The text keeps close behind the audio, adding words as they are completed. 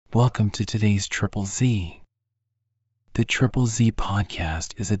Welcome to today's Triple Z. The Triple Z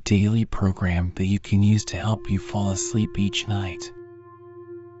podcast is a daily program that you can use to help you fall asleep each night.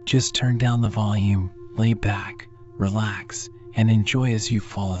 Just turn down the volume, lay back, relax, and enjoy as you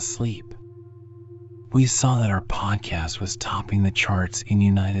fall asleep. We saw that our podcast was topping the charts in the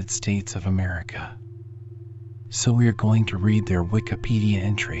United States of America. So we are going to read their Wikipedia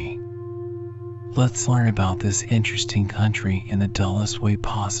entry. Let's learn about this interesting country in the dullest way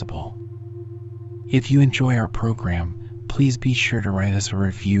possible. If you enjoy our program, please be sure to write us a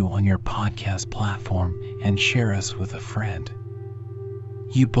review on your podcast platform and share us with a friend.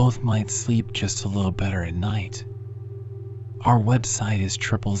 You both might sleep just a little better at night. Our website is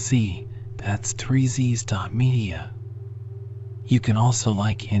Triple Z, that's 3zs.media. You can also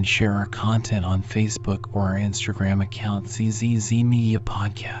like and share our content on Facebook or our Instagram account ZZZ Media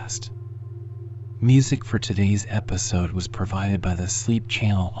Podcast. Music for today's episode was provided by the Sleep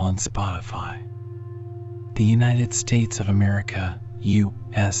Channel on Spotify. The United States of America,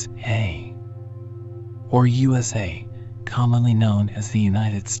 USA, or USA, commonly known as the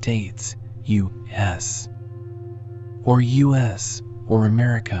United States, US, or US, or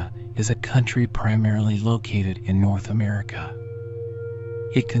America, is a country primarily located in North America.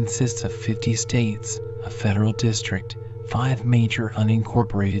 It consists of 50 states, a federal district, 5 major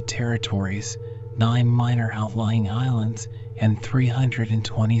unincorporated territories, 9 minor outlying islands, and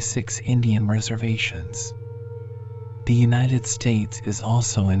 326 Indian reservations. The United States is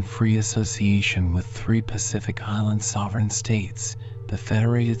also in free association with 3 Pacific Island sovereign states, the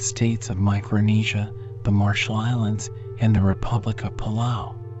Federated States of Micronesia, the Marshall Islands, and the Republic of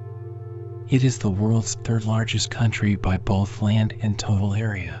Palau. It is the world's 3rd largest country by both land and total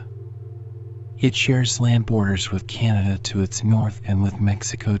area. It shares land borders with Canada to its north and with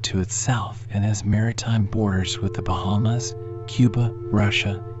Mexico to its south, and has maritime borders with the Bahamas, Cuba,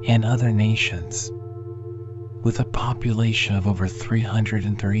 Russia, and other nations. With a population of over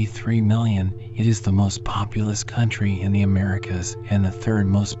 333 million, it is the most populous country in the Americas and the 3rd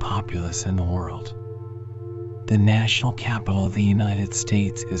most populous in the world. The national capital of the United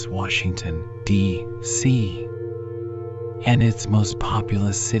States is Washington, D.C., and its most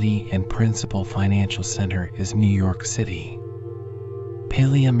populous city and principal financial center is New York City.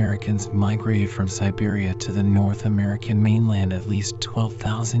 Paleoamericans migrated from Siberia to the North American mainland at least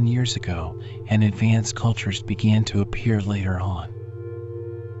 12,000 years ago, and advanced cultures began to appear later on.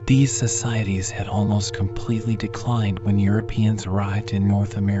 These societies had almost completely declined when Europeans arrived in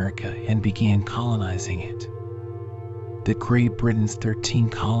North America and began colonizing it. The Great Britain's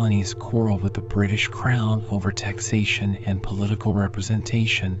 13 colonies quarreled with the British Crown over taxation and political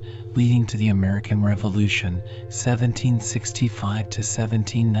representation, leading to the American Revolution, 1765 to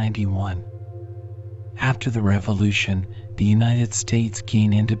 1791. After the Revolution, the United States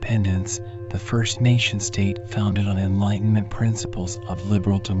gained independence, the first nation-state founded on Enlightenment principles of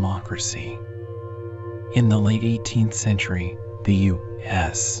liberal democracy. In the late 18th century, the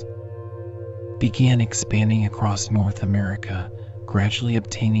U.S. began expanding across North America, gradually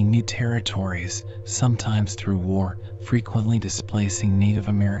obtaining new territories, sometimes through war, frequently displacing Native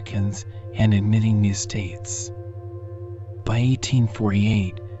Americans, and admitting new states. By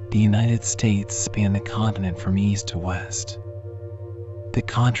 1848, the United States spanned the continent from east to west. The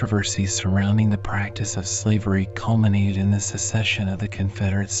controversies surrounding the practice of slavery culminated in the secession of the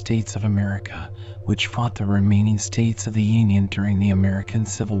Confederate States of America, which fought the remaining states of the Union during the American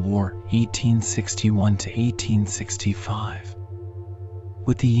Civil War, 1861 to 1865.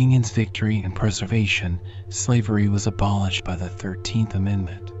 With the Union's victory and preservation, slavery was abolished by the 13th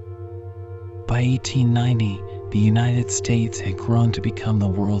Amendment. By 1890, the United States had grown to become the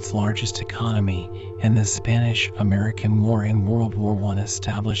world's largest economy, and the Spanish-American War in World War I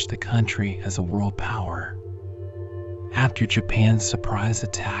established the country as a world power. After Japan's surprise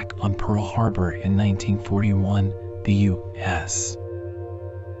attack on Pearl Harbor in 1941, the U.S.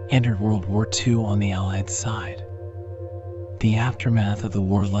 entered World War II on the Allied side. The aftermath of the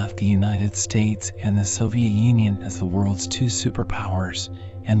war left the United States and the Soviet Union as the world's 2 superpowers,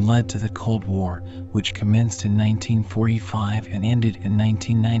 and led to the Cold War, which commenced in 1945 and ended in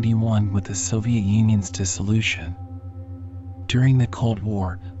 1991 with the Soviet Union's dissolution. During the Cold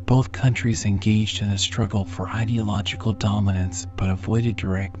War, both countries engaged in a struggle for ideological dominance but avoided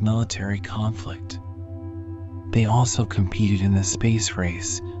direct military conflict. They also competed in the space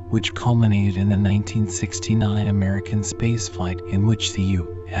race, which culminated in the 1969 American spaceflight, in which the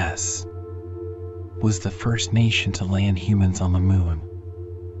U.S. was the first nation to land humans on the moon.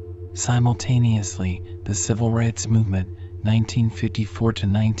 Simultaneously, the Civil Rights Movement, 1954 to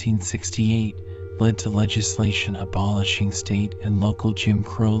 1968, led to legislation abolishing state and local Jim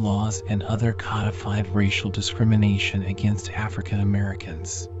Crow laws and other codified racial discrimination against African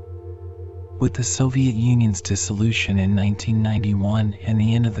Americans. With the Soviet Union's dissolution in 1991 and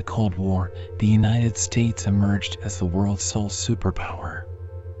the end of the Cold War, the United States emerged as the world's sole superpower.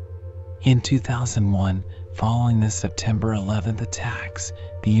 In 2001, following the September 11th attacks,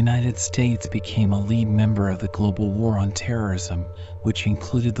 the United States became a lead member of the global war on terrorism, which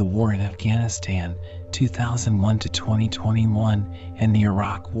included the war in Afghanistan, 2001 to 2021, and the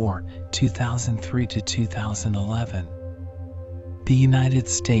Iraq War, 2003 to 2011. The United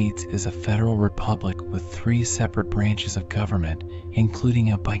States is a federal republic with 3 separate branches of government,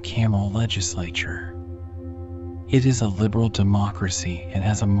 including a bicameral legislature. It is a liberal democracy and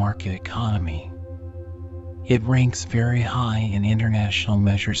has a market economy. It ranks very high in international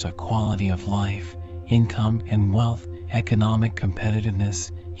measures of quality of life, income and wealth, economic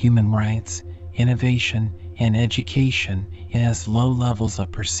competitiveness, human rights, innovation, and education. It has low levels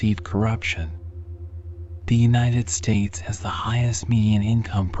of perceived corruption. The United States has the highest median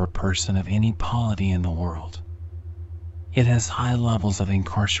income per person of any polity in the world. It has high levels of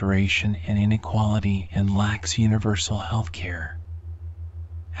incarceration and inequality and lacks universal health care.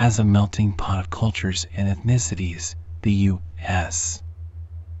 As a melting pot of cultures and ethnicities, the U.S.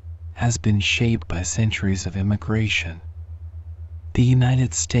 has been shaped by centuries of immigration. The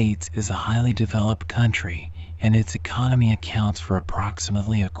United States is a highly developed country, and its economy accounts for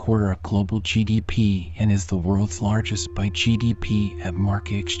approximately a quarter of global GDP and is the world's largest by GDP at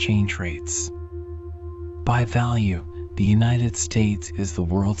market exchange rates. By value, the United States is the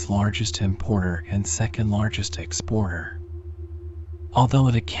world's largest importer and second largest exporter. Although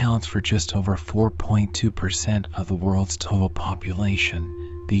it accounts for just over 4.2% of the world's total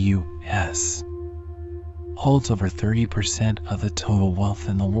population, the U.S. holds over 30% of the total wealth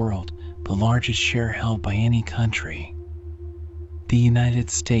in the world, the largest share held by any country. The United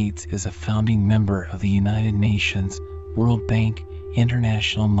States is a founding member of the United Nations, World Bank,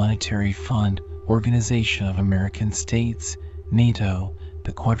 International Monetary Fund, Organization of American States, NATO,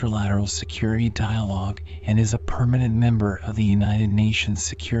 the Quadrilateral Security Dialogue, and is a permanent member of the United Nations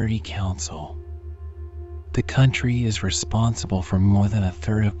Security Council. The country is responsible for more than a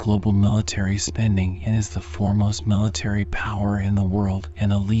third of global military spending and is the foremost military power in the world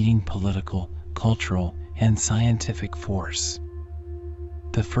and a leading political, cultural, and scientific force.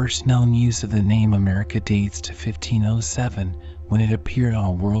 The first known use of the name America dates to 1507, when it appeared on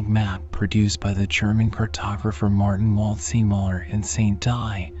a world map produced by the German cartographer Martin Waldseemüller in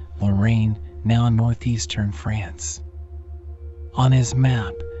Saint-Dié, Lorraine, now northeastern France. On his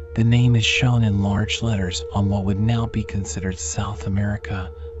map, the name is shown in large letters on what would now be considered South America,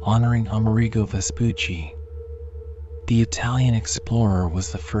 honoring Amerigo Vespucci. The Italian explorer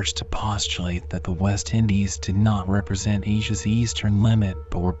was the first to postulate that the West Indies did not represent Asia's eastern limit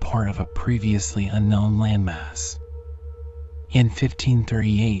but were part of a previously unknown landmass. In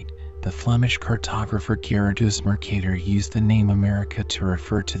 1538, the Flemish cartographer Gerardus Mercator used the name America to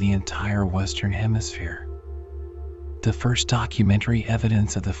refer to the entire Western Hemisphere. The first documentary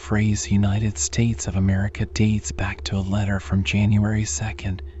evidence of the phrase United States of America dates back to a letter from January 2,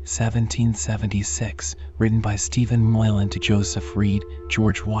 1776, written by Stephen Moylan to Joseph Reed,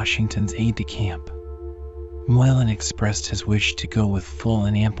 George Washington's aide-de-camp. Moylan expressed his wish to go with full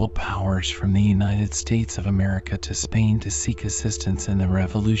and ample powers from the United States of America to Spain to seek assistance in the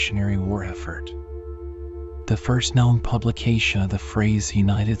Revolutionary War effort. The first known publication of the phrase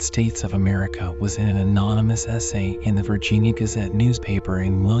United States of America was in an anonymous essay in the Virginia Gazette newspaper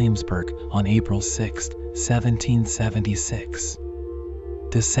in Williamsburg on April 6, 1776.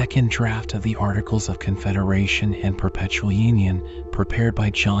 The second draft of the Articles of Confederation and Perpetual Union, prepared by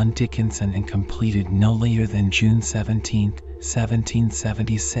John Dickinson and completed no later than June 17,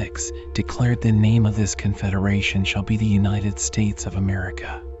 1776, declared the name of this confederation shall be the United States of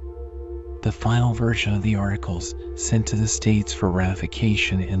America. The final version of the Articles, sent to the states for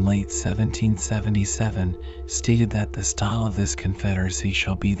ratification in late 1777, stated that the style of this confederacy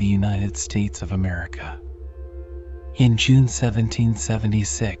shall be the United States of America. In June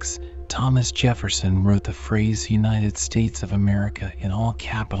 1776, Thomas Jefferson wrote the phrase United States of America in all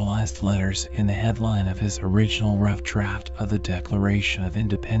capitalized letters in the headline of his original rough draft of the Declaration of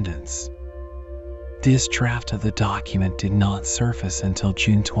Independence. This draft of the document did not surface until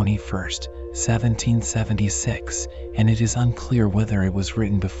June 21, 1776, and it is unclear whether it was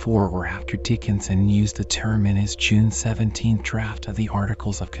written before or after Dickinson used the term in his June 17 draft of the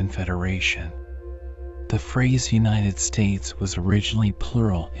Articles of Confederation. The phrase United States was originally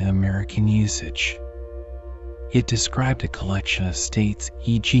plural in American usage. It described a collection of states,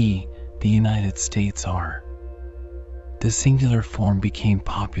 e.g., the United States are. The singular form became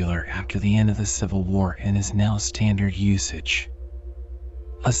popular after the end of the Civil War and is now standard usage.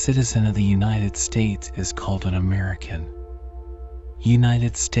 A citizen of the United States is called an American.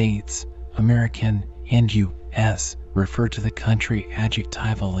 United States, American, and U.S. refer to the country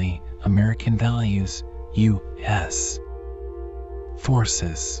adjectively. American values, U.S.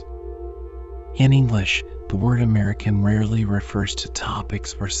 forces. In English, the word American rarely refers to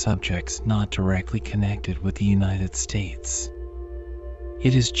topics or subjects not directly connected with the United States.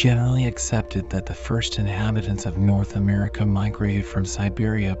 It is generally accepted that the first inhabitants of North America migrated from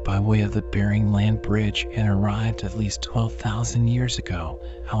Siberia by way of the Bering Land Bridge and arrived at least 12,000 years ago.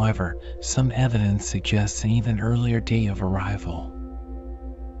 However, some evidence suggests an even earlier date of arrival.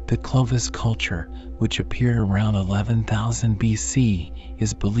 The Clovis culture, which appeared around 11,000 BC,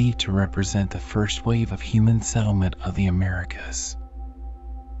 is believed to represent the first wave of human settlement of the Americas.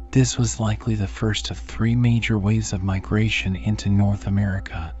 This was likely the first of three major waves of migration into North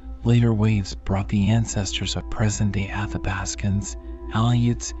America. Later waves brought the ancestors of present-day Athabascans,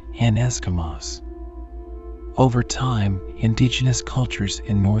 Aleuts, and Eskimos. Over time, indigenous cultures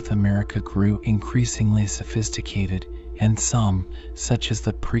in North America grew increasingly sophisticated, and some, such as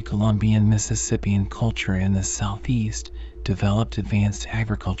the pre-Columbian Mississippian culture in the southeast, developed advanced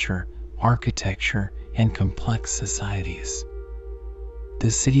agriculture, architecture, and complex societies.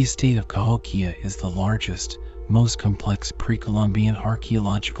 The city-state of Cahokia is the largest, most complex pre-Columbian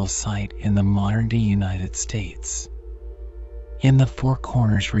archaeological site in the modern-day United States. In the Four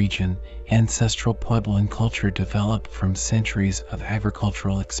Corners region, ancestral Puebloan culture developed from centuries of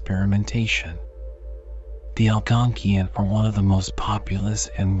agricultural experimentation. The Algonquian are one of the most populous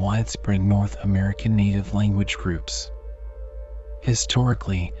and widespread North American native language groups.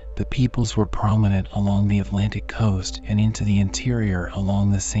 Historically, the peoples were prominent along the Atlantic coast and into the interior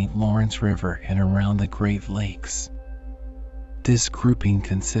along the St. Lawrence River and around the Great Lakes. This grouping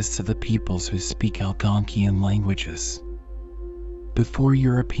consists of the peoples who speak Algonquian languages. Before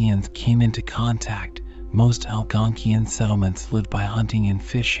Europeans came into contact, most Algonquian settlements lived by hunting and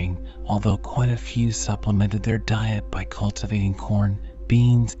fishing, although quite a few supplemented their diet by cultivating corn,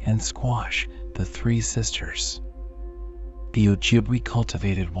 beans, and squash, the Three Sisters. The Ojibwe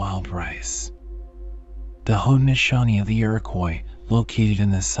cultivated wild rice. The Haudenosaunee of the Iroquois, located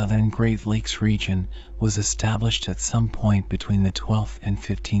in the southern Great Lakes region, was established at some point between the 12th and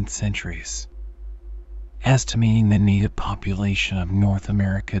 15th centuries. Estimating the native population of North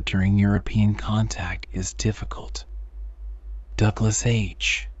America during European contact is difficult. Douglas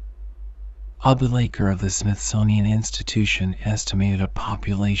H. Obulaker of the Smithsonian Institution estimated a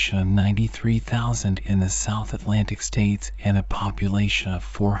population of 93,000 in the South Atlantic states and a population of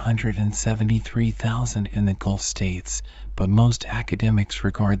 473,000 in the Gulf states, but most academics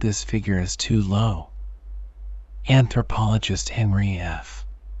regard this figure as too low. Anthropologist Henry F.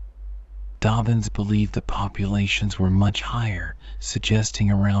 Dobbins believed the populations were much higher,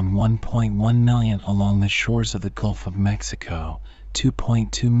 suggesting around 1.1 million along the shores of the Gulf of Mexico,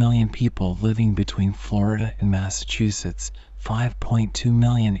 2.2 million people living between Florida and Massachusetts, 5.2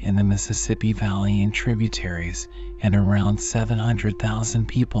 million in the Mississippi Valley and tributaries, and around 700,000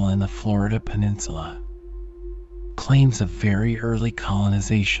 people in the Florida Peninsula. Claims of very early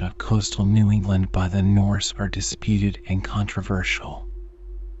colonization of coastal New England by the Norse are disputed and controversial.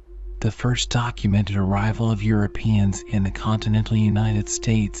 The first documented arrival of Europeans in the continental United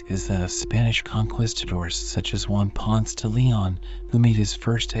States is that of Spanish conquistadors such as Juan Ponce de Leon, who made his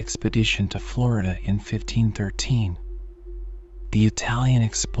first expedition to Florida in 1513. The Italian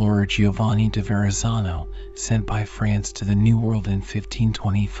explorer Giovanni da Verrazzano, sent by France to the New World in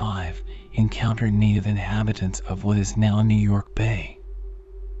 1525, encountered native inhabitants of what is now New York Bay.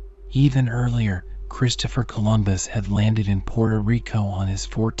 Even earlier, Christopher Columbus had landed in Puerto Rico on his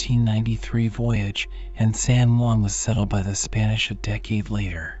 1493 voyage, and San Juan was settled by the Spanish a decade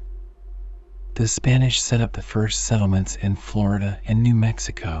later. The Spanish set up the first settlements in Florida and New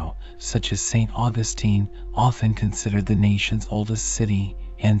Mexico, such as St. Augustine, often considered the nation's oldest city,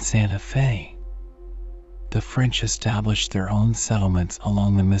 and Santa Fe. The French established their own settlements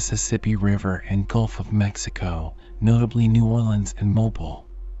along the Mississippi River and Gulf of Mexico, notably New Orleans and Mobile.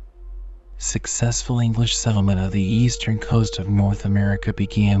 Successful English settlement of the eastern coast of North America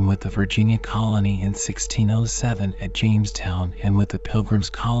began with the Virginia colony in 1607 at Jamestown and with the Pilgrims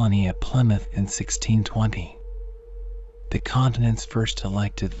colony at Plymouth in 1620. The continent's first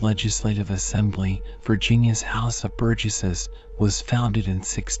elected legislative assembly, Virginia's House of Burgesses, was founded in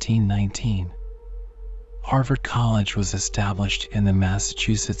 1619. Harvard College was established in the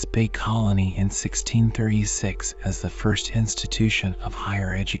Massachusetts Bay Colony in 1636 as the first institution of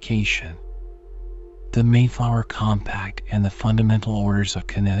higher education. The Mayflower Compact and the Fundamental Orders of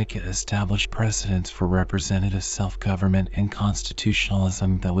Connecticut established precedents for representative self-government and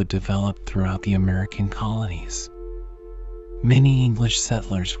constitutionalism that would develop throughout the American colonies. Many English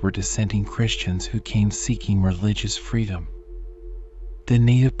settlers were dissenting Christians who came seeking religious freedom. The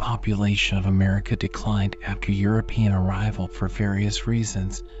native population of America declined after European arrival for various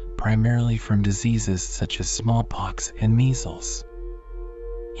reasons, primarily from diseases such as smallpox and measles.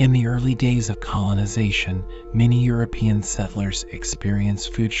 In the early days of colonization, many European settlers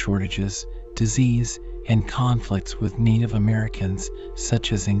experienced food shortages, disease, and conflicts with Native Americans,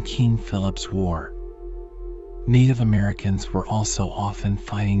 such as in King Philip's War. Native Americans were also often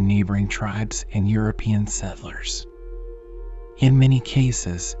fighting neighboring tribes and European settlers. In many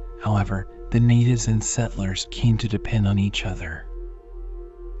cases, however, the natives and settlers came to depend on each other.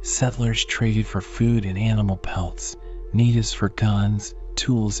 Settlers traded for food and animal pelts, natives for guns,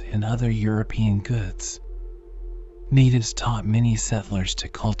 tools, and other European goods. Natives taught many settlers to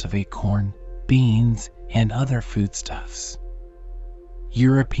cultivate corn, beans, and other foodstuffs.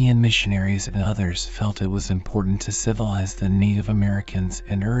 European missionaries and others felt it was important to civilize the Native Americans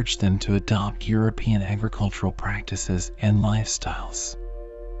and urged them to adopt European agricultural practices and lifestyles.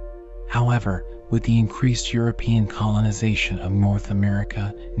 However, with the increased European colonization of North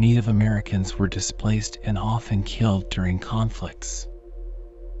America, Native Americans were displaced and often killed during conflicts.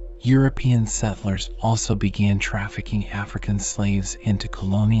 European settlers also began trafficking African slaves into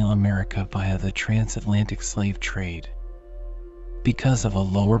colonial America via the transatlantic slave trade. Because of a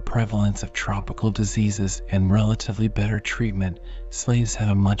lower prevalence of tropical diseases and relatively better treatment, slaves had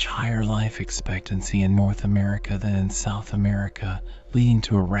a much higher life expectancy in North America than in South America, leading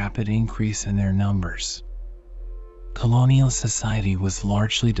to a rapid increase in their numbers. Colonial society was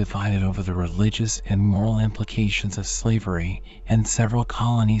largely divided over the religious and moral implications of slavery, and several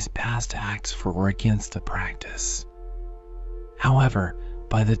colonies passed acts for or against the practice. However,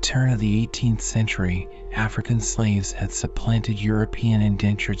 by the turn of the 18th century, African slaves had supplanted European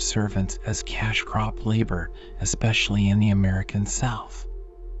indentured servants as cash crop labor, especially in the American South.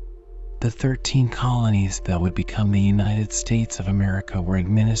 The 13 colonies that would become the United States of America were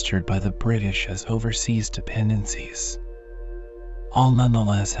administered by the British as overseas dependencies. All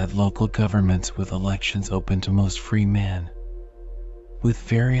nonetheless had local governments with elections open to most free men. With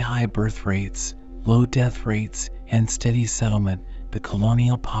very high birth rates, low death rates, and steady settlement, the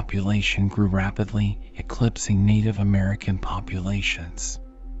colonial population grew rapidly, eclipsing Native American populations.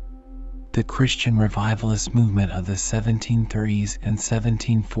 The Christian revivalist movement of the 1730s and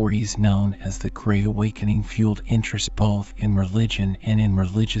 1740s, known as the Great Awakening, fueled interest both in religion and in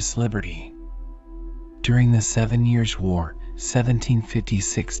religious liberty. During the 7 Years' War,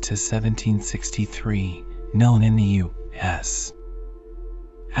 1756 to 1763, known in the U.S.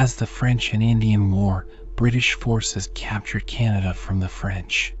 as the French and Indian War, British forces captured Canada from the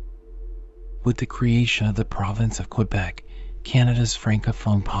French. With the creation of the province of Quebec, Canada's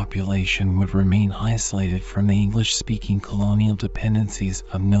francophone population would remain isolated from the English-speaking colonial dependencies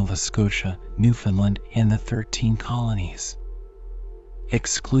of Nova Scotia, Newfoundland, and the 13 colonies.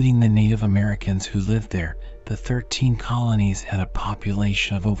 Excluding the Native Americans who lived there, the 13 colonies had a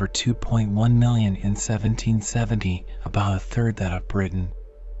population of over 2.1 million in 1770, about a third that of Britain.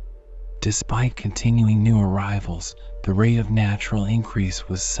 Despite continuing new arrivals, the rate of natural increase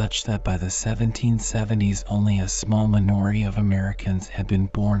was such that by the 1770s only a small minority of Americans had been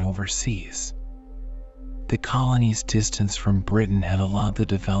born overseas. The colonies' distance from Britain had allowed the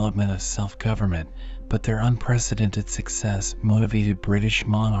development of self-government, but their unprecedented success motivated British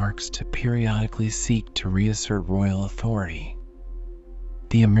monarchs to periodically seek to reassert royal authority.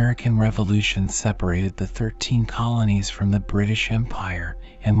 The American Revolution separated the 13 colonies from the British Empire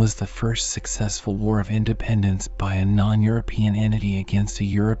and was the first successful war of independence by a non-European entity against a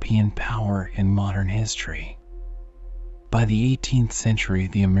European power in modern history. By the 18th century,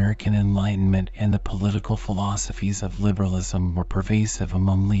 the American Enlightenment and the political philosophies of liberalism were pervasive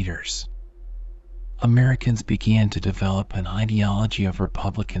among leaders. Americans began to develop an ideology of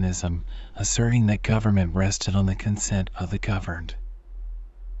republicanism, asserting that government rested on the consent of the governed.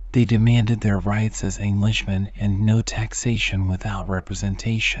 They demanded their rights as Englishmen and no taxation without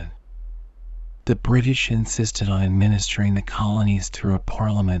representation. The British insisted on administering the colonies through a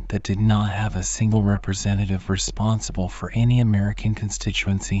parliament that did not have a single representative responsible for any American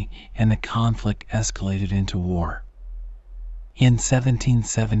constituency, and the conflict escalated into war. In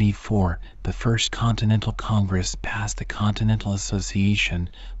 1774, the First Continental Congress passed the Continental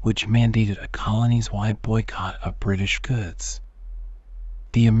Association, which mandated a colonies-wide boycott of British goods.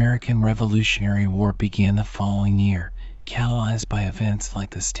 The American Revolutionary War began the following year, catalyzed by events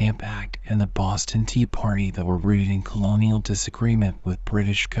like the Stamp Act and the Boston Tea Party that were rooted in colonial disagreement with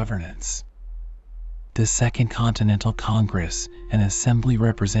British governance. The Second Continental Congress, an assembly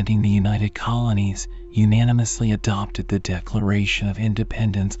representing the United Colonies, unanimously adopted the Declaration of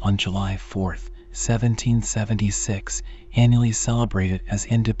Independence on July 4, 1776, annually celebrated as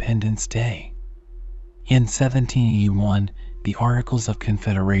Independence Day. In 1781, the Articles of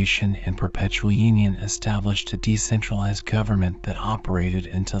Confederation and Perpetual Union established a decentralized government that operated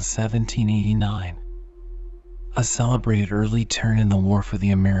until 1789. A celebrated early turn in the war for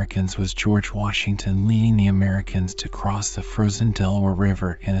the Americans was George Washington leading the Americans to cross the frozen Delaware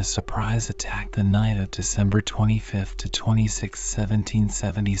River in a surprise attack the night of December 25 to 26,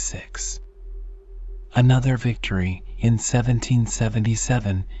 1776. Another victory, in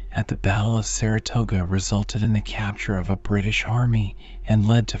 1777, at the Battle of Saratoga resulted in the capture of a British army and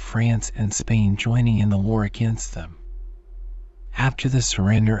led to France and Spain joining in the war against them. After the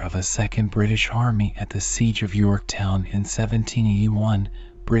surrender of a second British army at the Siege of Yorktown in 1781,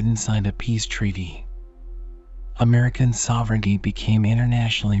 Britain signed a peace treaty. American sovereignty became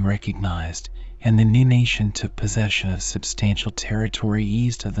internationally recognized, and the new nation took possession of substantial territory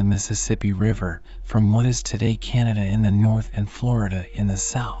east of the Mississippi River, from what is today Canada in the north and Florida in the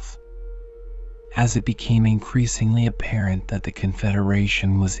south. As it became increasingly apparent that the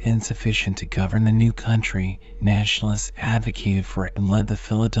Confederation was insufficient to govern the new country, nationalists advocated for it and led the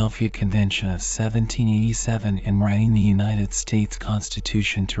Philadelphia Convention of 1787 in writing the United States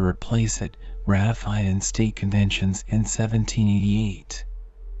Constitution to replace it, ratified in state conventions in 1788.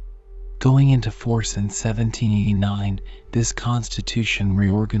 Going into force in 1789, this constitution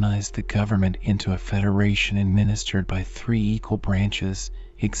reorganized the government into a federation administered by three equal branches,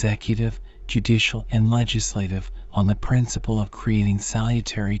 executive, judicial, and legislative, on the principle of creating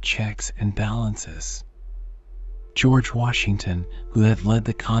salutary checks and balances. George Washington, who had led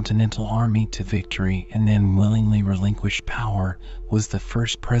the Continental Army to victory and then willingly relinquished power, was the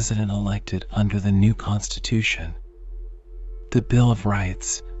first president elected under the new Constitution. The Bill of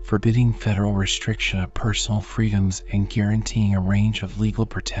Rights, forbidding federal restriction of personal freedoms and guaranteeing a range of legal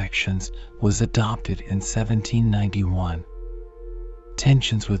protections, was adopted in 1791.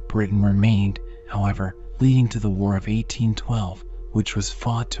 Tensions with Britain remained, however, leading to the War of 1812, which was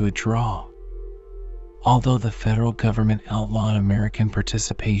fought to a draw. Although the federal government outlawed American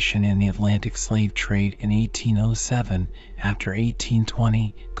participation in the Atlantic slave trade in 1807, after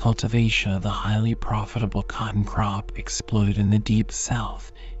 1820, cultivation of the highly profitable cotton crop exploded in the Deep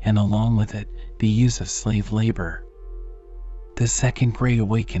South, and along with it, the use of slave labor. The Second Great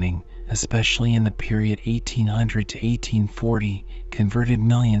Awakening, especially in the period 1800 to 1840, converted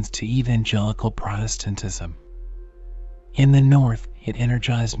millions to evangelical Protestantism. In the North, it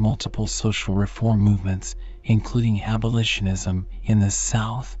energized multiple social reform movements, including abolitionism. In the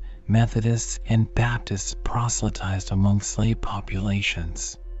South, Methodists and Baptists proselytized among slave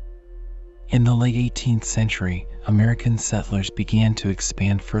populations. In the late 18th century, American settlers began to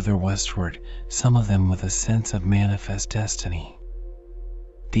expand further westward, some of them with a sense of manifest destiny.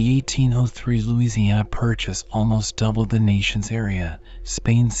 The 1803 Louisiana Purchase almost doubled the nation's area.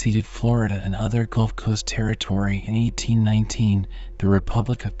 Spain ceded Florida and other Gulf Coast territory in 1819. The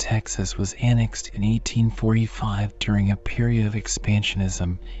Republic of Texas was annexed in 1845 during a period of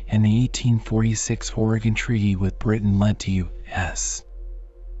expansionism, and the 1846 Oregon Treaty with Britain led to U.S.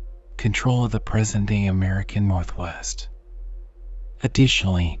 control of the present-day American Northwest.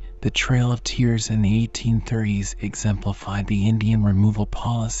 Additionally, the Trail of Tears in the 1830s exemplified the Indian removal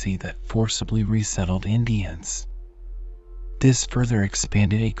policy that forcibly resettled Indians. This further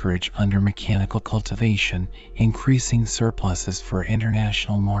expanded acreage under mechanical cultivation, increasing surpluses for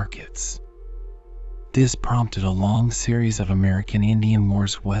international markets. This prompted a long series of American Indian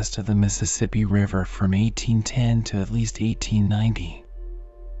wars west of the Mississippi River from 1810 to at least 1890,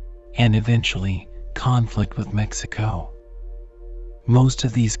 and eventually, conflict with Mexico. Most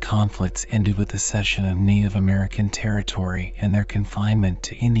of these conflicts ended with the cession of Native American territory and their confinement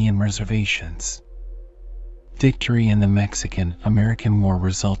to Indian reservations. Victory in the Mexican-American War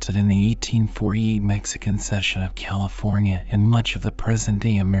resulted in the 1848 Mexican cession of California and much of the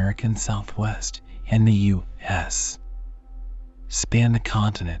present-day American Southwest, and the U.S. spanned the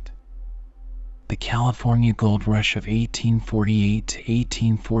continent. The California Gold Rush of 1848 to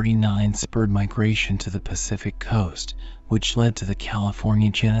 1849 spurred migration to the Pacific Coast, which led to the California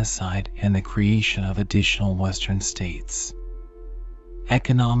Genocide and the creation of additional western states.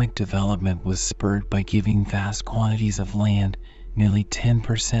 Economic development was spurred by giving vast quantities of land, nearly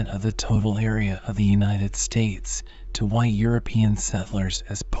 10% of the total area of the United States, to white European settlers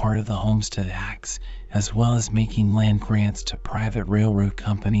as part of the Homestead Acts, as well as making land grants to private railroad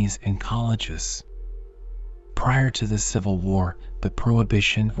companies and colleges. Prior to the Civil War, the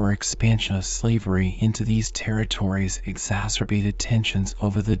prohibition or expansion of slavery into these territories exacerbated tensions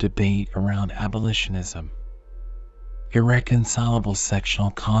over the debate around abolitionism. Irreconcilable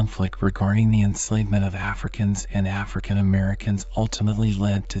sectional conflict regarding the enslavement of Africans and African Americans ultimately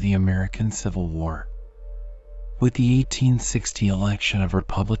led to the American Civil War. With the 1860 election of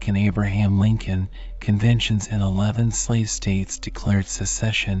Republican Abraham Lincoln, conventions in 11 slave states declared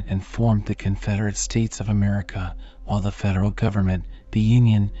secession and formed the Confederate States of America, while the federal government, the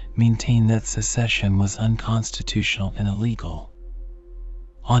Union, maintained that secession was unconstitutional and illegal.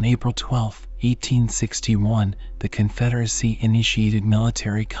 On April 12, 1861, the Confederacy initiated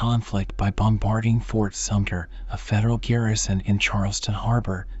military conflict by bombarding Fort Sumter, a federal garrison in Charleston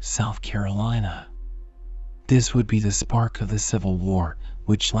Harbor, South Carolina. This would be the spark of the Civil War,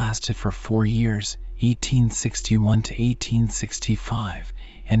 which lasted for 4 years, 1861 to 1865,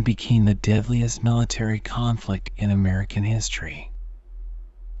 and became the deadliest military conflict in American history.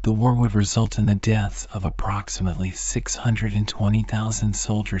 The war would result in the deaths of approximately 620,000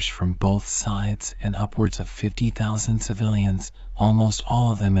 soldiers from both sides and upwards of 50,000 civilians, almost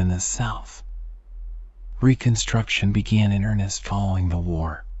all of them in the South. Reconstruction began in earnest following the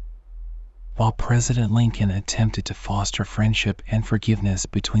war. While President Lincoln attempted to foster friendship and forgiveness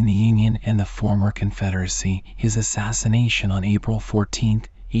between the Union and the former Confederacy, his assassination on April 14,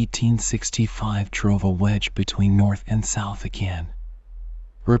 1865 drove a wedge between North and South again.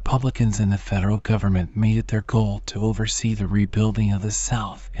 Republicans in the federal government made it their goal to oversee the rebuilding of the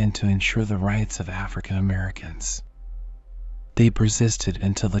South and to ensure the rights of African Americans. They persisted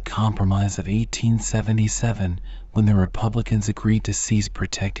until the Compromise of 1877, when the Republicans agreed to cease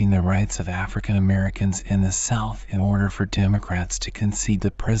protecting the rights of African Americans in the South in order for Democrats to concede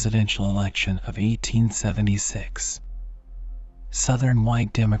the presidential election of 1876. Southern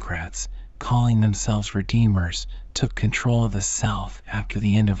white Democrats, calling themselves Redeemers, took control of the South after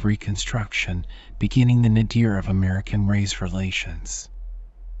the end of Reconstruction, beginning the nadir of American race relations.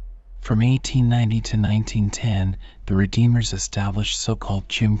 From 1890 to 1910, the Redeemers established so-called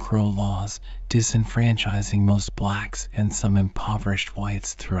Jim Crow laws, disenfranchising most blacks and some impoverished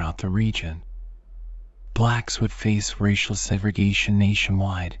whites throughout the region. Blacks would face racial segregation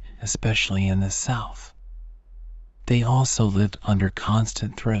nationwide, especially in the South. They also lived under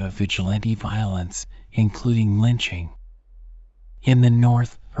constant threat of vigilante violence, including lynching. In the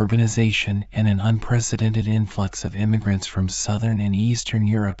North, urbanization and an unprecedented influx of immigrants from Southern and Eastern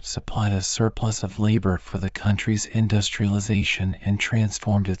Europe supplied a surplus of labor for the country's industrialization and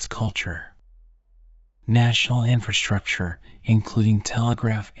transformed its culture. National infrastructure, including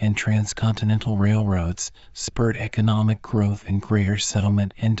telegraph and transcontinental railroads, spurred economic growth and greater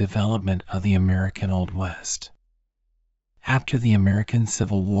settlement and development of the American Old West. After the American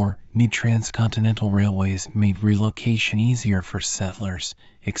Civil War, new transcontinental railways made relocation easier for settlers,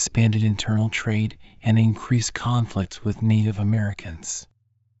 expanded internal trade, and increased conflicts with Native Americans.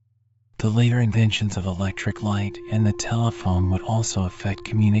 The later inventions of electric light and the telephone would also affect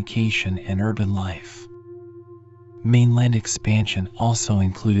communication and urban life. Mainland expansion also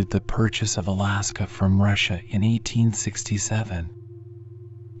included the purchase of Alaska from Russia in 1867.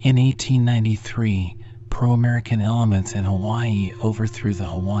 In 1893, pro-American elements in Hawaii overthrew the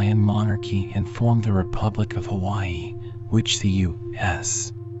Hawaiian monarchy and formed the Republic of Hawaii, which the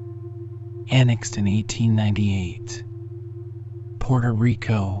U.S. annexed in 1898. Puerto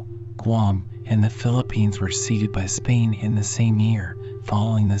Rico, Guam, and the Philippines were ceded by Spain in the same year,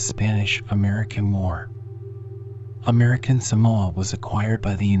 following the Spanish-American War. American Samoa was acquired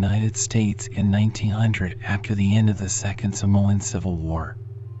by the United States in 1900 after the end of the Second Samoan Civil War.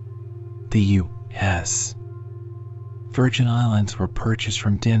 The U.S. Virgin Islands were purchased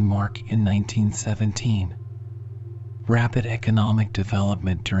from Denmark in 1917. Rapid economic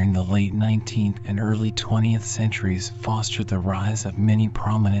development during the late 19th and early 20th centuries fostered the rise of many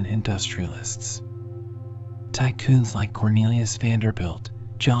prominent industrialists. Tycoons like Cornelius Vanderbilt,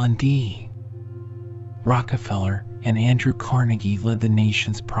 John D. Rockefeller, and Andrew Carnegie led the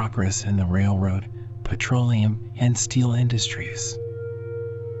nation's progress in the railroad, petroleum, and steel industries.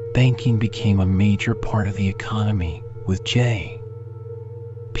 Banking became a major part of the economy, with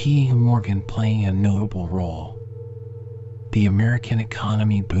J.P. Morgan playing a notable role. The American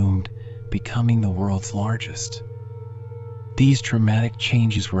economy boomed, becoming the world's largest. These dramatic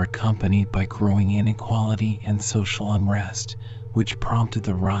changes were accompanied by growing inequality and social unrest, which prompted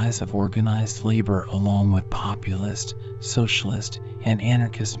the rise of organized labor along with populist, socialist, and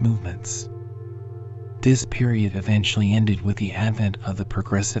anarchist movements. This period eventually ended with the advent of the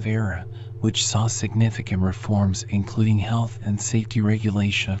Progressive Era, which saw significant reforms including health and safety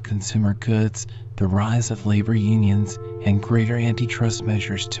regulation of consumer goods, the rise of labor unions, and greater antitrust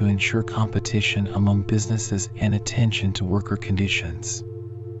measures to ensure competition among businesses and attention to worker conditions.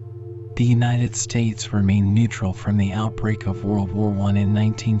 The United States remained neutral from the outbreak of World War I in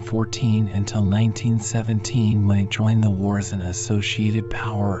 1914 until 1917, when it joined the war as an associated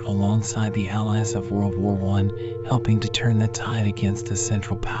power alongside the Allies of World War I, helping to turn the tide against the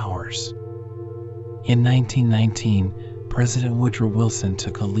Central Powers. In 1919, President Woodrow Wilson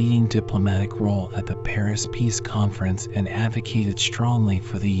took a leading diplomatic role at the Paris Peace Conference and advocated strongly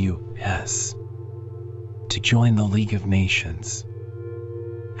for the U.S. to join the League of Nations.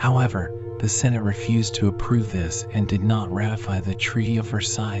 However, the Senate refused to approve this and did not ratify the Treaty of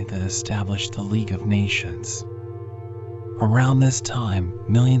Versailles that established the League of Nations. Around this time,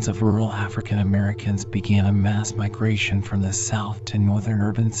 millions of rural African Americans began a mass migration from the South to northern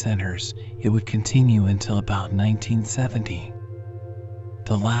urban centers. It would continue until about 1970.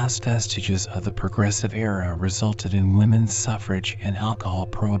 The last vestiges of the Progressive Era resulted in women's suffrage and alcohol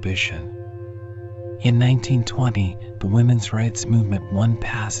prohibition. In 1920, the women's rights movement won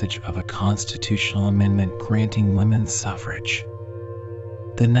passage of a constitutional amendment granting women's suffrage.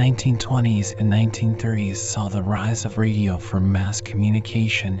 The 1920s and 1930s saw the rise of radio for mass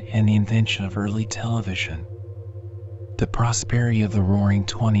communication and the invention of early television. The prosperity of the Roaring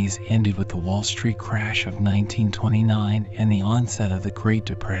Twenties ended with the Wall Street crash of 1929 and the onset of the Great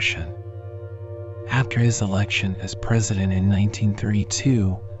Depression. After his election as president in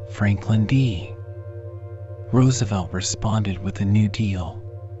 1932, Franklin D. Roosevelt responded with the New Deal.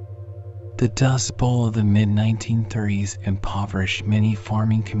 The Dust Bowl of the mid-1930s impoverished many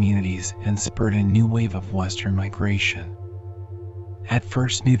farming communities and spurred a new wave of Western migration. At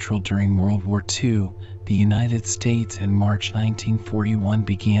first neutral during World War II, the United States in March 1941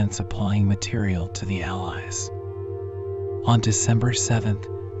 began supplying material to the Allies. On December 7,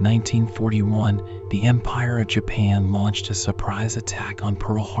 1941, the Empire of Japan launched a surprise attack on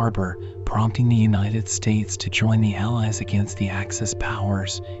Pearl Harbor, prompting the United States to join the Allies against the Axis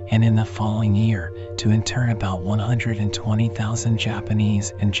powers, and in the following year, to intern about 120,000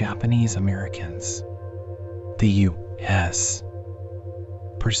 Japanese and Japanese Americans. The U.S.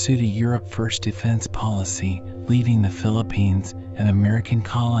 pursued a Europe-first defense policy, leaving the Philippines, an American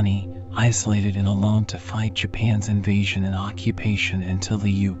colony, isolated and alone to fight Japan's invasion and occupation until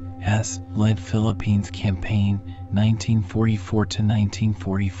the U.S.-led Philippines Campaign 1944 to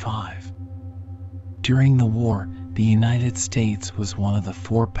 1945. During the war, the United States was one of the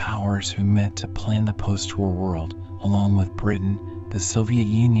four powers who met to plan the post-war world, along with Britain, the Soviet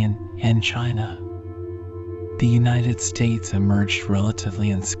Union, and China. The United States emerged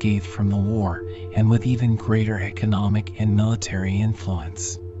relatively unscathed from the war, and with even greater economic and military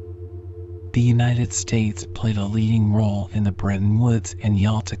influence. The United States played a leading role in the Bretton Woods and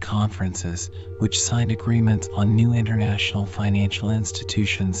Yalta conferences, which signed agreements on new international financial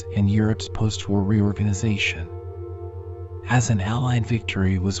institutions and Europe's post-war reorganization. As an Allied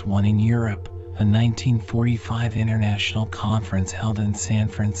victory was won in Europe, a 1945 international conference held in San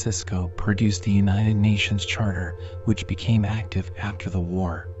Francisco produced the United Nations Charter, which became active after the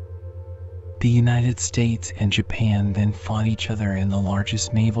war. The United States and Japan then fought each other in the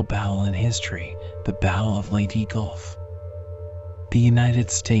largest naval battle in history, the Battle of Leyte Gulf. The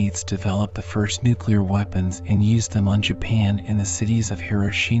United States developed the first nuclear weapons and used them on Japan in the cities of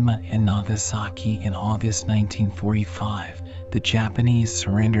Hiroshima and Nagasaki in August 1945. The Japanese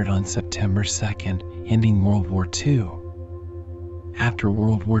surrendered on September 2nd, ending World War II. After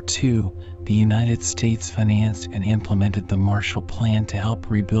World War II, the United States financed and implemented the Marshall Plan to help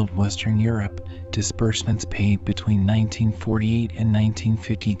rebuild Western Europe. Disbursements paid between 1948 and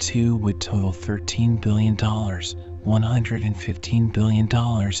 1952 would total $13 billion, $115 billion in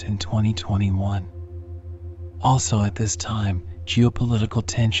 2021. Also at this time, geopolitical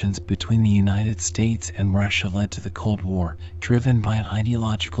tensions between the United States and Russia led to the Cold War, driven by an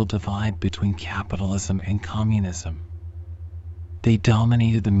ideological divide between capitalism and communism. They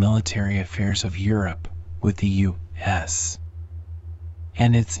dominated the military affairs of Europe, with the U.S.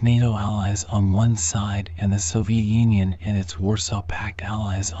 and its NATO allies on one side and the Soviet Union and its Warsaw Pact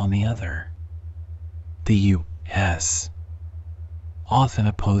allies on the other. The U.S. often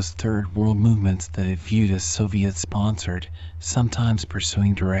opposed Third World movements that it viewed as Soviet-sponsored, sometimes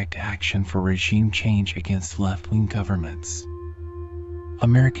pursuing direct action for regime change against left-wing governments.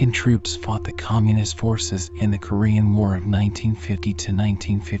 American troops fought the Communist forces in the Korean War of 1950 to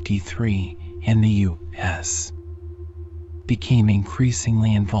 1953, and the U.S. became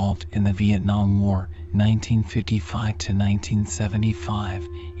increasingly involved in the Vietnam War 1955 to 1975,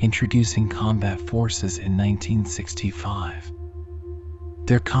 introducing combat forces in 1965.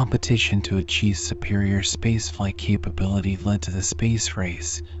 Their competition to achieve superior spaceflight capability led to the space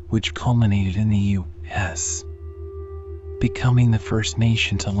race, which culminated in the U.S. becoming the first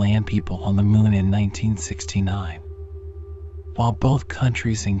nation to land people on the moon in 1969. While both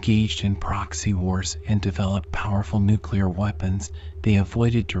countries engaged in proxy wars and developed powerful nuclear weapons, they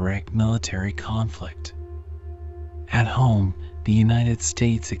avoided direct military conflict. At home, the United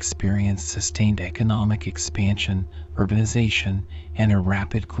States experienced sustained economic expansion, urbanization, and a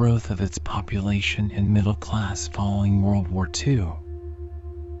rapid growth of its population and middle class following World War II.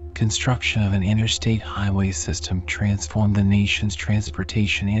 Construction of an interstate highway system transformed the nation's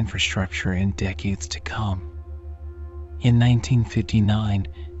transportation infrastructure in decades to come. In 1959,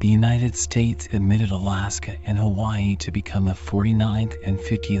 the United States admitted Alaska and Hawaii to become the 49th and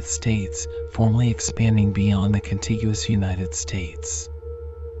 50th states, formally expanding beyond the contiguous United States.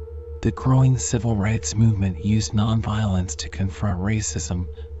 The growing civil rights movement used nonviolence to confront racism,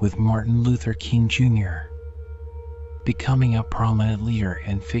 with Martin Luther King Jr. becoming a prominent leader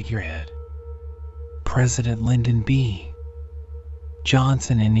and figurehead. President Lyndon B.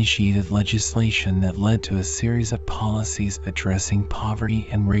 Johnson initiated legislation that led to a series of policies addressing poverty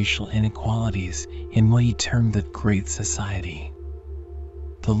and racial inequalities in what he termed the Great Society.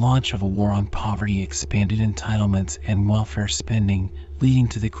 The launch of a war on poverty expanded entitlements and welfare spending, leading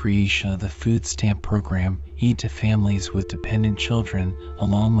to the creation of the food stamp program, aid to families with dependent children,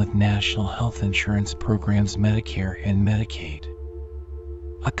 along with national health insurance programs Medicare and Medicaid.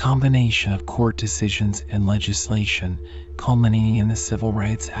 A combination of court decisions and legislation, culminating in the Civil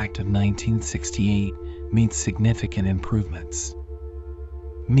Rights Act of 1968, made significant improvements.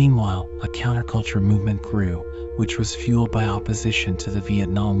 Meanwhile, a counterculture movement grew, which was fueled by opposition to the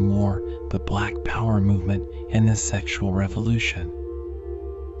Vietnam War, the Black Power movement, and the sexual revolution.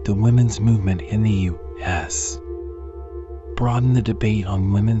 The women's movement in the U.S. broadened the debate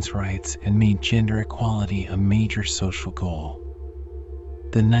on women's rights and made gender equality a major social goal.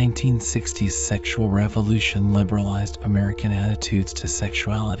 The 1960s sexual revolution liberalized American attitudes to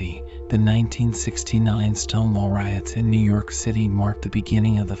sexuality. The 1969 Stonewall riots in New York City marked the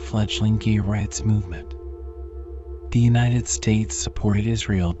beginning of the fledgling gay rights movement. The United States supported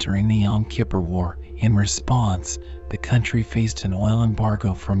Israel during the Yom Kippur War. In response, the country faced an oil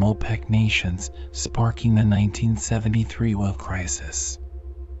embargo from OPEC nations, sparking the 1973 oil crisis.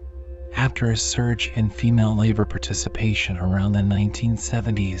 After a surge in female labor participation around the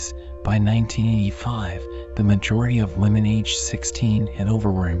 1970s, by 1985, the majority of women aged 16 and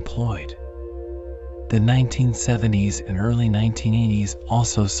over were employed. The 1970s and early 1980s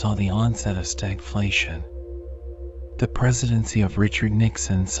also saw the onset of stagflation. The presidency of Richard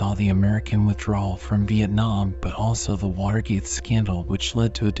Nixon saw the American withdrawal from Vietnam, but also the Watergate scandal, which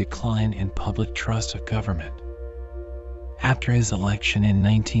led to a decline in public trust of government. After his election in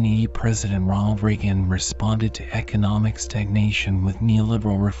 1980, President Ronald Reagan responded to economic stagnation with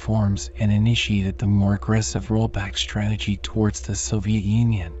neoliberal reforms and initiated the more aggressive rollback strategy towards the Soviet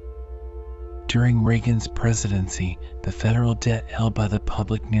Union. During Reagan's presidency, the federal debt held by the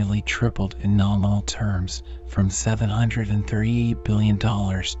public nearly tripled in nominal terms, from $738 billion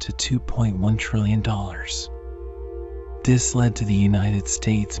to $2.1 trillion. This led to the United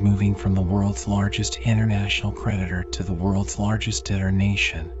States moving from the world's largest international creditor to the world's largest debtor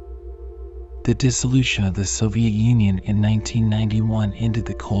nation. The dissolution of the Soviet Union in 1991 ended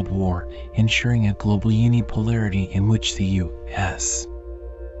the Cold War, ensuring a global unipolarity in which the U.S.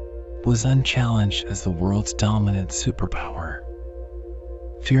 was unchallenged as the world's dominant superpower.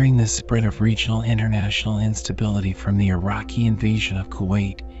 Fearing the spread of regional international instability from the Iraqi invasion of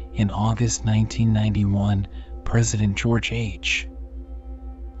Kuwait, in August 1991, President George H.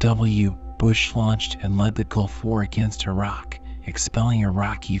 W. Bush launched and led the Gulf War against Iraq, expelling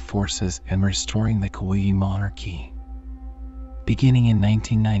Iraqi forces and restoring the Kuwaiti monarchy. Beginning in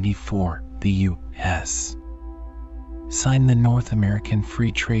 1994, the U.S. signed the North American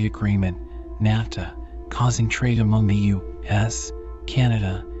Free Trade Agreement, NAFTA, causing trade among the U.S.,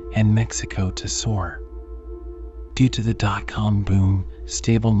 Canada, and Mexico to soar. Due to the dot-com boom,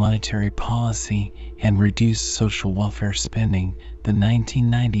 stable monetary policy, and reduced social welfare spending, the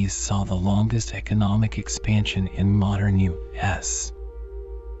 1990s saw the longest economic expansion in modern U.S.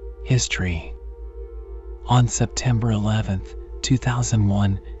 history. On September 11,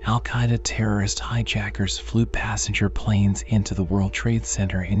 2001, Al-Qaeda terrorist hijackers flew passenger planes into the World Trade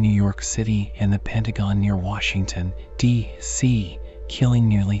Center in New York City and the Pentagon near Washington, D.C., killing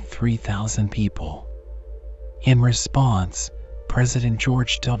nearly 3,000 people. In response, President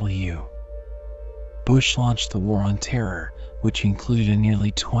George W. Bush launched the War on Terror, which included a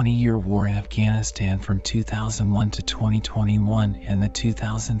nearly 20-year war in Afghanistan from 2001 to 2021 and the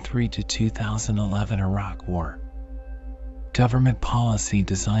 2003 to 2011 Iraq War. Government policy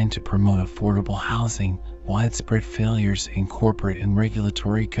designed to promote affordable housing, widespread failures in corporate and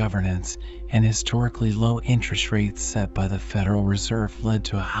regulatory governance, and historically low interest rates set by the Federal Reserve led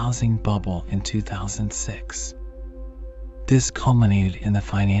to a housing bubble in 2006. This culminated in the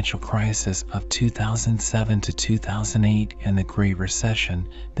financial crisis of 2007 to 2008 and the Great Recession,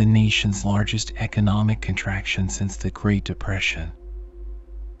 the nation's largest economic contraction since the Great Depression.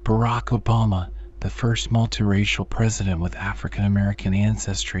 Barack Obama, the first multiracial president with African American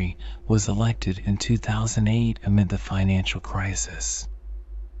ancestry, was elected in 2008 amid the financial crisis.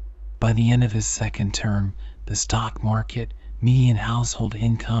 By the end of his second term, the stock market, median household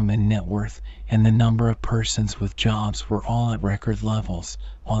income and net worth, and the number of persons with jobs were all at record levels,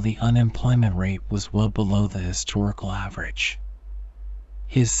 while the unemployment rate was well below the historical average.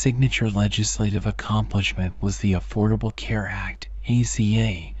 His signature legislative accomplishment was the Affordable Care Act,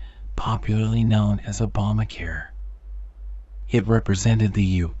 ACA, popularly known as Obamacare. It represented the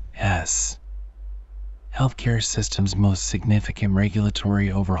U.S. healthcare system's most significant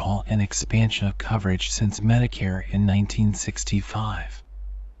regulatory overhaul and expansion of coverage since Medicare in 1965.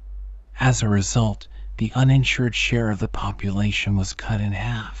 As a result, the uninsured share of the population was cut in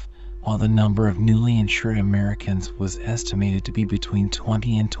half, while the number of newly insured Americans was estimated to be between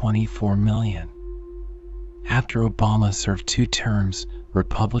 20 and 24 million. After Obama served 2 terms,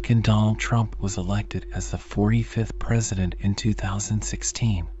 Republican Donald Trump was elected as the 45th president in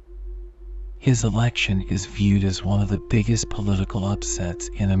 2016. His election is viewed as one of the biggest political upsets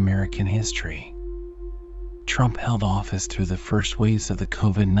in American history. Trump held office through the first waves of the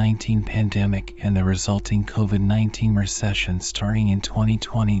COVID-19 pandemic and the resulting COVID-19 recession starting in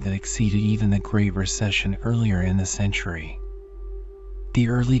 2020 that exceeded even the Great Recession earlier in the century. The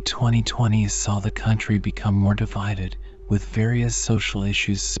early 2020s saw the country become more divided, with various social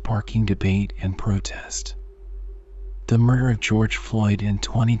issues sparking debate and protest. The murder of George Floyd in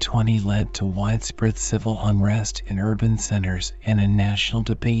 2020 led to widespread civil unrest in urban centers and a national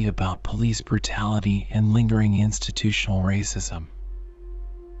debate about police brutality and lingering institutional racism.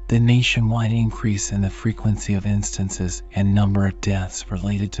 The nationwide increase in the frequency of instances and number of deaths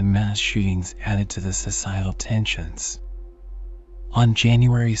related to mass shootings added to the societal tensions. On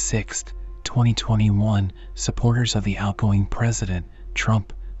January 6, 2021, supporters of the outgoing president,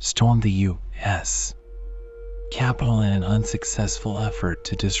 Trump, stormed the U.S. Capitol in an unsuccessful effort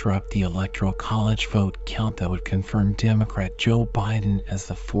to disrupt the Electoral College vote count that would confirm Democrat Joe Biden as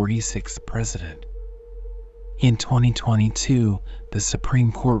the 46th president. In 2022, the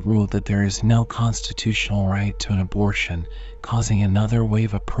Supreme Court ruled that there is no constitutional right to an abortion, causing another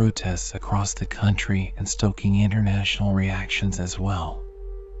wave of protests across the country and stoking international reactions as well.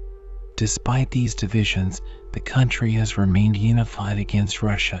 Despite these divisions, the country has remained unified against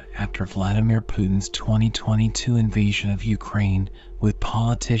Russia after Vladimir Putin's 2022 invasion of Ukraine, with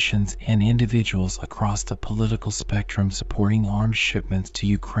politicians and individuals across the political spectrum supporting arms shipments to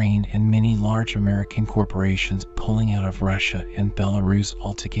Ukraine and many large American corporations pulling out of Russia and Belarus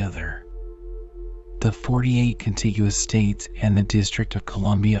altogether. The 48 contiguous states and the District of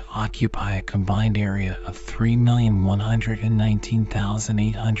Columbia occupy a combined area of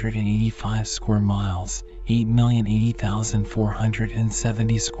 3,119,885 square miles,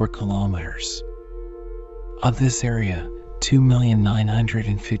 8,080,470 square kilometers. Of this area,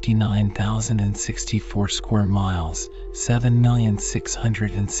 2,959,064 square miles,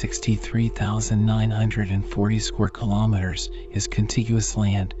 7,663,940 square kilometers is contiguous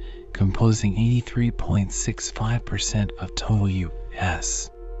land, composing 83.65% of total U.S.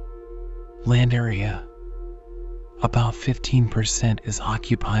 land area. About 15% is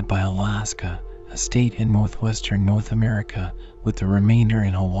occupied by Alaska, a state in northwestern North America, with the remainder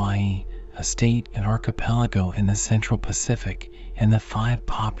in Hawaii, a state and archipelago in the Central Pacific, and the 5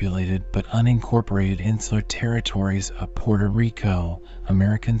 populated but unincorporated insular territories of Puerto Rico,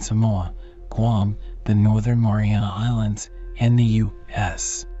 American Samoa, Guam, the Northern Mariana Islands, and the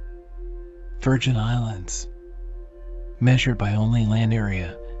U.S. Virgin Islands. Measured by only land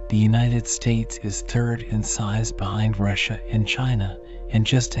area, the United States is third in size behind Russia and China, and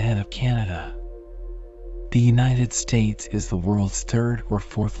just ahead of Canada. The United States is the world's third or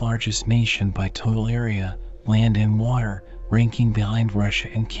fourth largest nation by total area, land and water, ranking behind Russia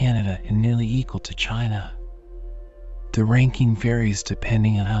and Canada and nearly equal to China. The ranking varies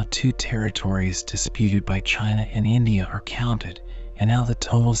depending on how two territories disputed by China and India are counted and how the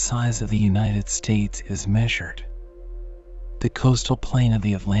total size of the United States is measured. The coastal plain of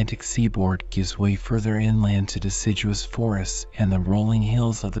the Atlantic seaboard gives way further inland to deciduous forests and the rolling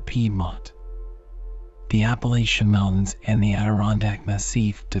hills of the Piedmont. The Appalachian Mountains and the Adirondack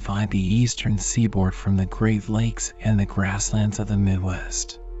Massif divide the eastern seaboard from the Great Lakes and the grasslands of the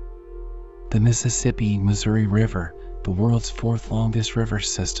Midwest. The Mississippi-Missouri River, the world's fourth longest river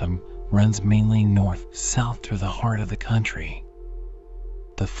system, runs mainly north-south through the heart of the country.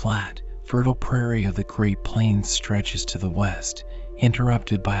 The flat, fertile prairie of the Great Plains stretches to the west,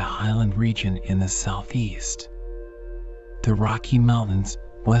 interrupted by a highland region in the southeast. The Rocky Mountains,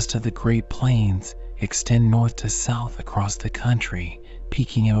 west of the Great Plains, extend north to south across the country,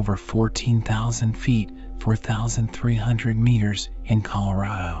 peaking at over 14,000 feet, 4,300 meters in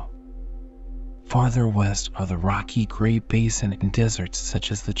Colorado. Farther west are the Rocky Great Basin and deserts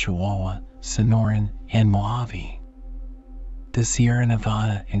such as the Chihuahua, Sonoran, and Mojave. The Sierra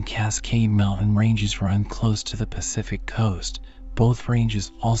Nevada and Cascade Mountain ranges run close to the Pacific coast, both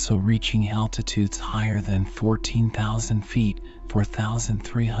ranges also reaching altitudes higher than 14,000 feet,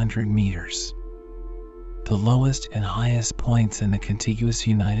 4,300 meters. The lowest and highest points in the contiguous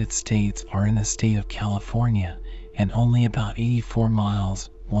United States are in the state of California and only about 84 miles,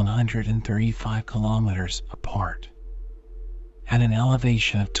 135 kilometers apart. At an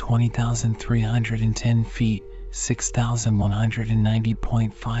elevation of 20,310 feet,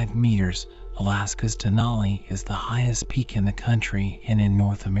 6,190.5 meters, Alaska's Denali is the highest peak in the country and in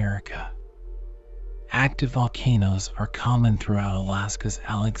North America. Active volcanoes are common throughout Alaska's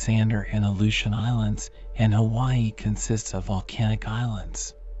Alexander and Aleutian Islands, and Hawaii consists of volcanic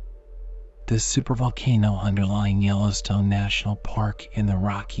islands. The supervolcano underlying Yellowstone National Park in the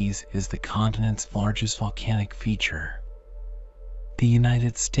Rockies is the continent's largest volcanic feature. The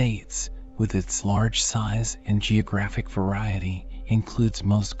United States, with its large size and geographic variety, includes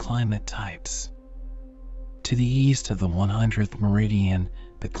most climate types. To the east of the 100th meridian,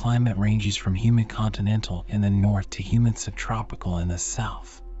 the climate ranges from humid continental in the north to humid subtropical in the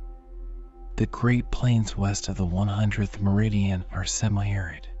south. The Great Plains west of the 100th meridian are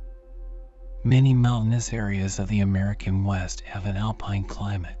semi-arid. Many mountainous areas of the American West have an alpine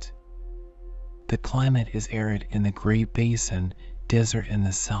climate. The climate is arid in the Great Basin, desert in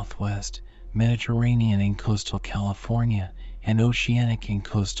the southwest, Mediterranean in coastal California, and oceanic in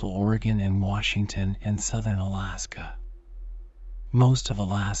coastal Oregon and Washington and southern Alaska. Most of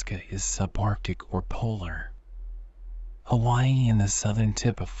Alaska is subarctic or polar. Hawaii and the southern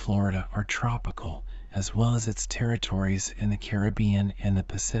tip of Florida are tropical, as well as its territories in the Caribbean and the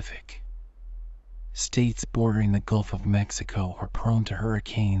Pacific. States bordering the Gulf of Mexico are prone to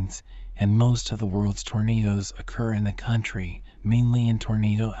hurricanes, and most of the world's tornadoes occur in the country, mainly in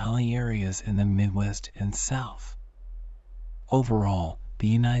Tornado Alley areas in the Midwest and South. Overall, the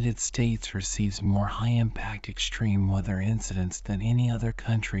United States receives more high-impact extreme weather incidents than any other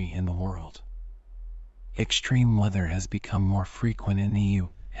country in the world. Extreme weather has become more frequent in the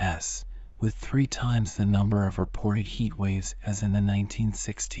U.S., with 3 times the number of reported heat waves as in the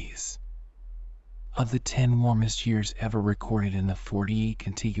 1960s. Of the 10 warmest years ever recorded in the 48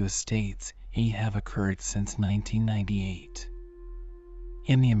 contiguous states, 8 have occurred since 1998.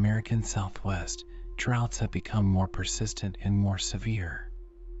 In the American Southwest, droughts have become more persistent and more severe.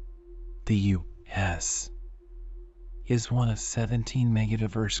 The U.S. is one of 17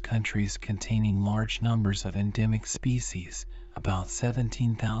 megadiverse countries containing large numbers of endemic species. About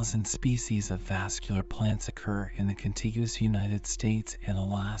 17,000 species of vascular plants occur in the contiguous United States and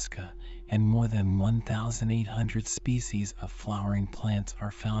Alaska, and more than 1,800 species of flowering plants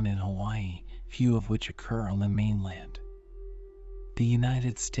are found in Hawaii, few of which occur on the mainland. The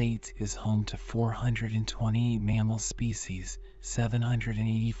United States is home to 428 mammal species,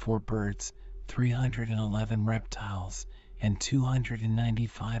 784 birds, 311 reptiles, and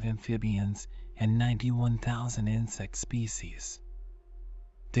 295 amphibians, and 91,000 insect species.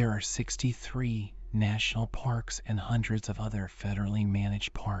 There are 63 national parks and hundreds of other federally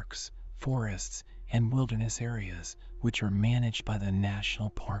managed parks, forests, and wilderness areas, which are managed by the National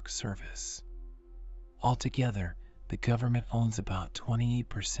Park Service. Altogether, the government owns about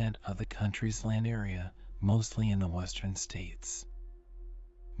 28% of the country's land area, mostly in the western states.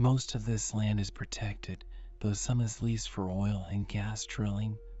 Most of this land is protected, though some is leased for oil and gas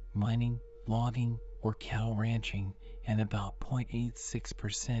drilling, mining, logging, or cattle ranching, and about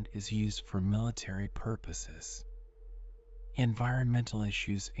 0.86% is used for military purposes. Environmental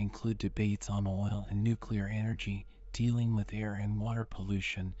issues include debates on oil and nuclear energy, dealing with air and water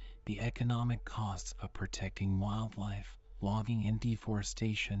pollution, the economic costs of protecting wildlife, logging and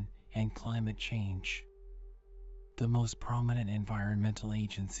deforestation, and climate change. The most prominent environmental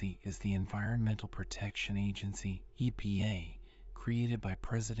agency is the Environmental Protection Agency, EPA, created by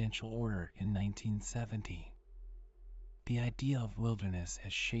presidential order in 1970. The idea of wilderness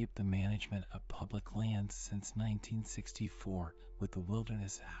has shaped the management of public lands since 1964 with the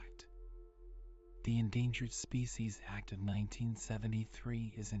Wilderness Act. The Endangered Species Act of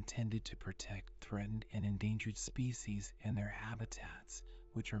 1973 is intended to protect threatened and endangered species and their habitats,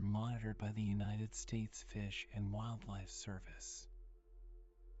 which are monitored by the United States Fish and Wildlife Service.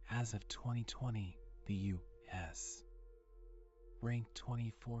 As of 2020, the U.S. ranked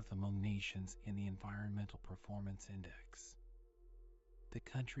 24th among nations in the Environmental Performance Index. The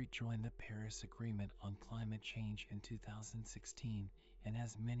country joined the Paris Agreement on Climate Change in 2016 and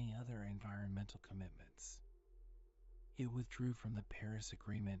has many other environmental commitments. It withdrew from the Paris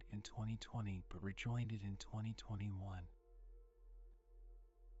Agreement in 2020 but rejoined it in 2021.